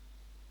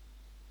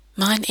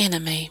Mine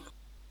enemy.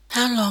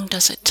 How long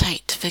does it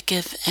take to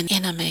forgive an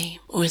enemy,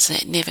 or is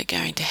that never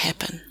going to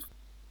happen?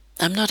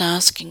 I'm not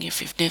asking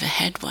if you've never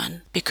had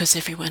one, because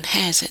everyone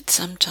has at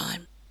some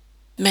time.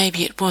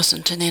 Maybe it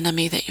wasn't an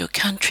enemy that your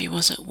country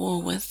was at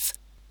war with,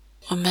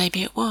 or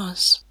maybe it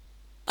was.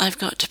 I've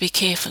got to be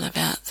careful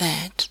about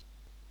that.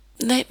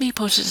 Let me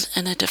put it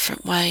in a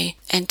different way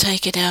and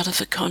take it out of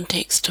the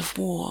context of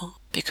war,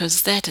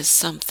 because that is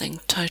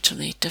something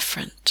totally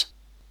different.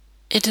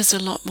 It is a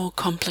lot more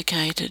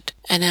complicated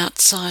and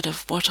outside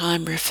of what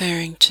I'm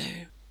referring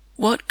to.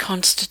 What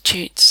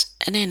constitutes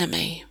an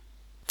enemy?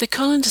 The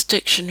Collins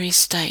Dictionary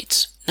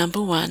states,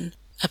 number 1,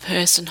 a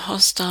person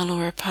hostile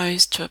or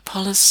opposed to a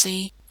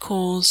policy,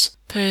 cause,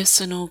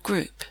 person or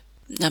group.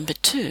 Number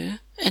 2,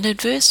 an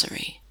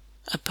adversary,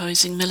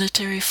 opposing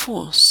military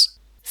force.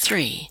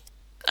 3,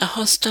 a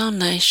hostile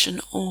nation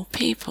or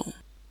people.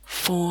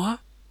 4,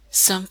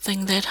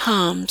 something that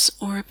harms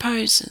or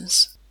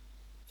opposes.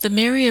 The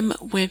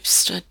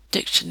Merriam-Webster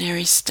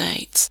Dictionary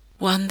states,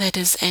 one that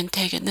is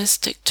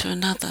antagonistic to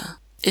another,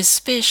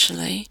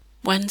 especially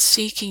one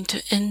seeking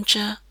to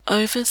injure,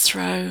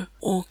 overthrow,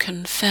 or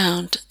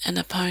confound an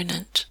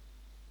opponent.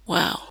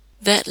 Wow,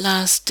 that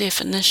last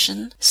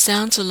definition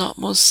sounds a lot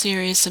more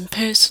serious and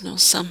personal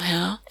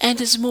somehow,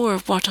 and is more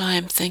of what I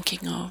am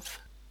thinking of.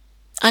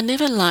 I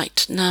never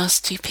liked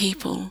nasty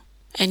people,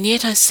 and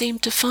yet I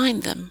seemed to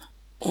find them,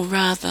 or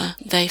rather,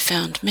 they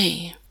found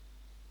me.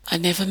 I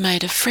never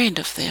made a friend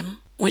of them,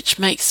 which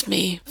makes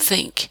me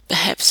think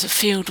perhaps the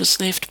field was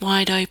left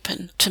wide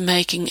open to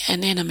making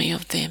an enemy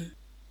of them.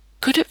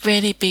 Could it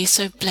really be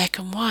so black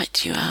and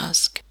white, you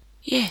ask?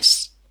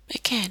 Yes,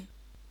 it can.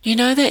 You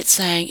know that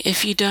saying,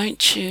 if you don't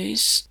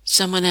choose,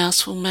 someone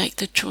else will make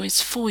the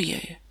choice for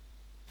you.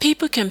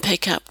 People can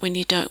pick up when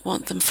you don't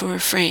want them for a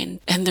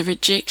friend, and the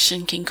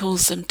rejection can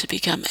cause them to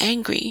become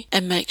angry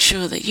and make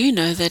sure that you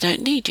know they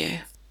don't need you.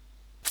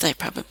 They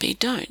probably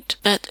don't,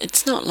 but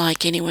it's not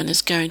like anyone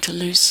is going to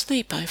lose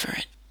sleep over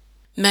it.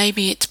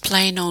 Maybe it's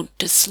plain old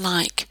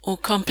dislike or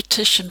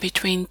competition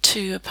between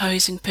two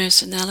opposing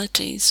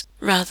personalities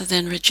rather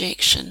than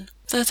rejection,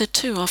 though the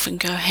two often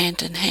go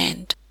hand in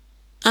hand.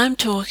 I'm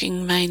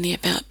talking mainly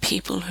about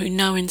people who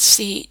know and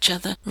see each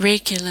other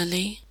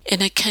regularly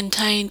in a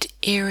contained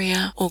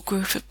area or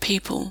group of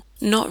people,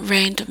 not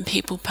random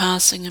people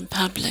passing in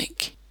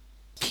public.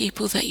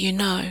 People that you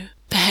know,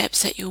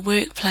 perhaps at your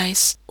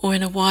workplace or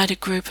in a wider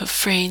group of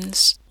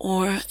friends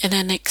or in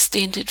an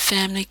extended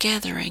family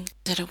gathering,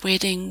 at a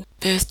wedding,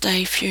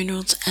 birthday,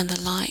 funerals and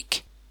the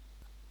like.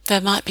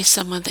 There might be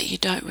someone that you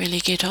don't really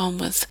get on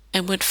with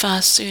and would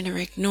far sooner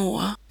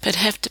ignore, but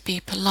have to be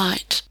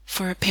polite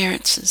for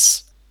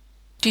appearances.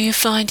 Do you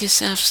find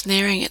yourself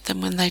sneering at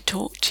them when they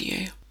talk to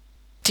you?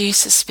 Do you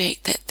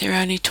suspect that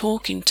they're only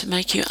talking to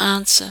make you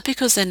answer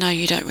because they know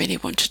you don't really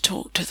want to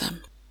talk to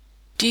them?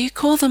 Do you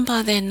call them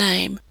by their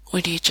name, or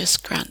do you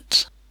just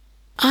grunt?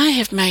 I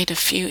have made a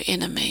few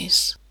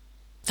enemies.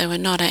 They were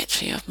not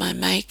actually of my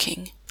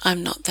making.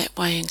 I'm not that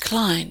way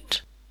inclined.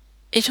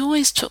 It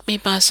always took me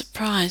by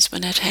surprise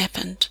when it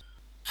happened.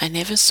 I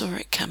never saw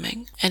it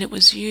coming, and it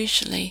was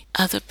usually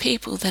other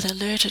people that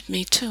alerted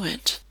me to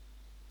it.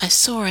 I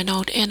saw an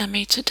old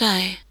enemy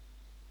today.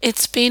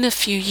 It's been a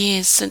few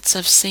years since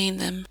I've seen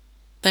them.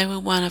 They were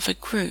one of a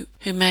group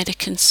who made a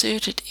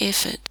concerted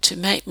effort to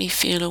make me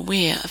feel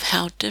aware of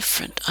how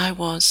different I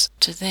was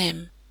to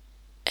them.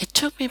 It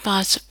took me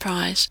by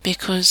surprise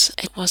because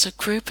it was a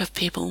group of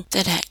people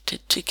that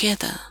acted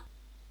together.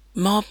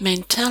 Mob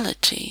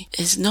mentality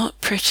is not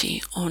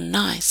pretty or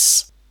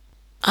nice.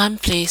 I'm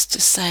pleased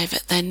to say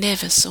that they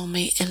never saw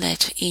me ill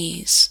at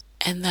ease,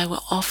 and they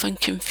were often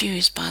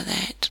confused by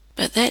that,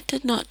 but that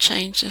did not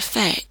change the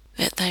fact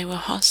that they were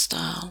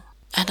hostile,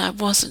 and I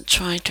wasn't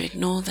trying to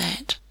ignore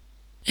that.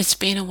 It's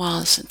been a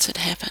while since it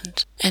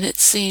happened, and it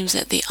seems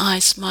that the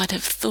ice might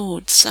have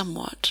thawed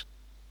somewhat.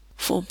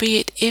 For be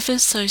it ever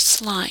so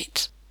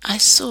slight, I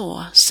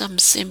saw some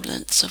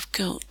semblance of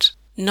guilt,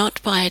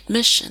 not by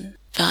admission,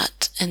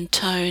 but in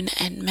tone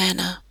and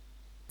manner.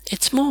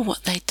 It's more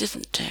what they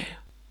didn't do.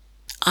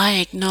 I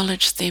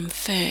acknowledged them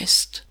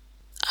first.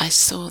 I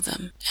saw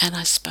them and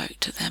I spoke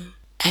to them,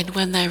 and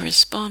when they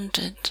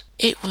responded,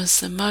 it was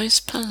the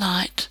most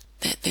polite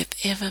that they've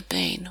ever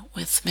been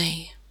with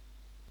me.